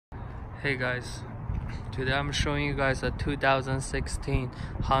Hey guys, today I'm showing you guys a 2016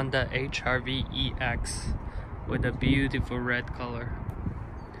 Honda HRV EX with a beautiful red color.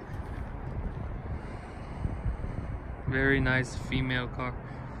 Very nice female car.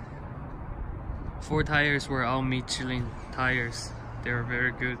 4 tires were all Michelin tires. They were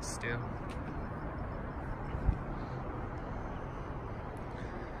very good still.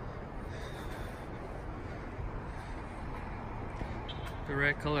 The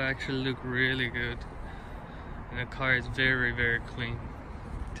red color actually looked really good, and the car is very clean.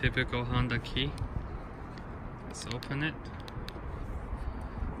 Typical Honda key. Let's open it.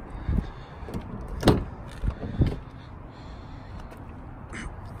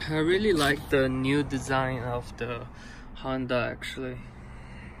 I really like the new design of the Honda actually.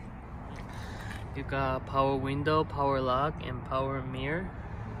 You got power window, power lock, and power mirror.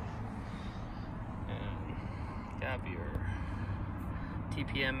 And you have your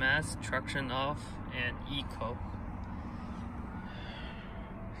TPMS, traction off, and eco.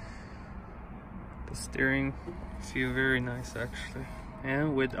 The steering feel very nice actually,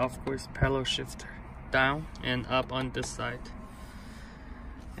 and with of course pedal shifter down and up on this side.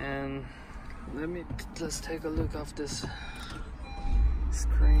 And let's take a look of this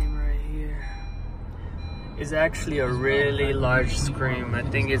screen right here. It's actually a really large screen. I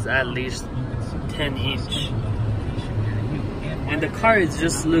think it's at least 10 inch. And the car is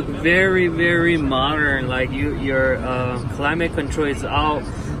just look very modern. Like your climate control is out.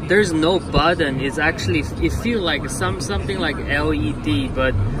 There's no button. It's actually, it feels like something like LED,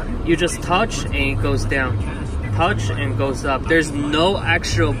 but you just touch and it goes down, touch and goes up. There's no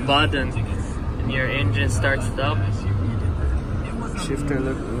actual button, and your engine starts up. Shifter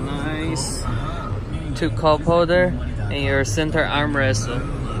look nice. 2 cup holder and your center armrest.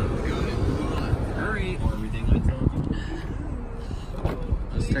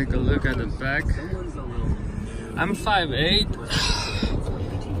 Let's take a look at the back. I'm 5'8".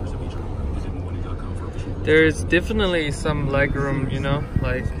 There's definitely some leg room, you know,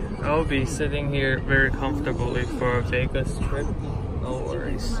 like I'll be sitting here very comfortably for a Vegas trip. No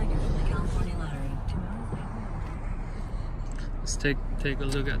worries. Let's take a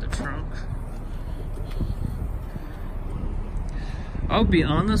look at the trunk. I'll be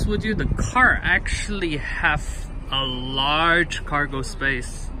honest with you, the car actually have a large cargo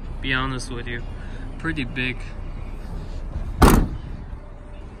space. Be honest with you, pretty big.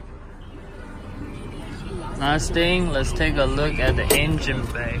 Last thing, let's take a look at the engine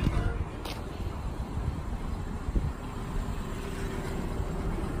bay.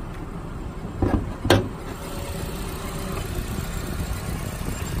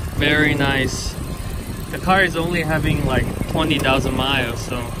 Very nice. The car is only having like 20,000 miles,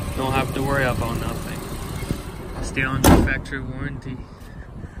 so don't have to worry about nothing. Still on the factory warranty.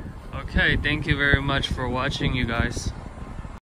 Okay, thank you very much for watching, you guys.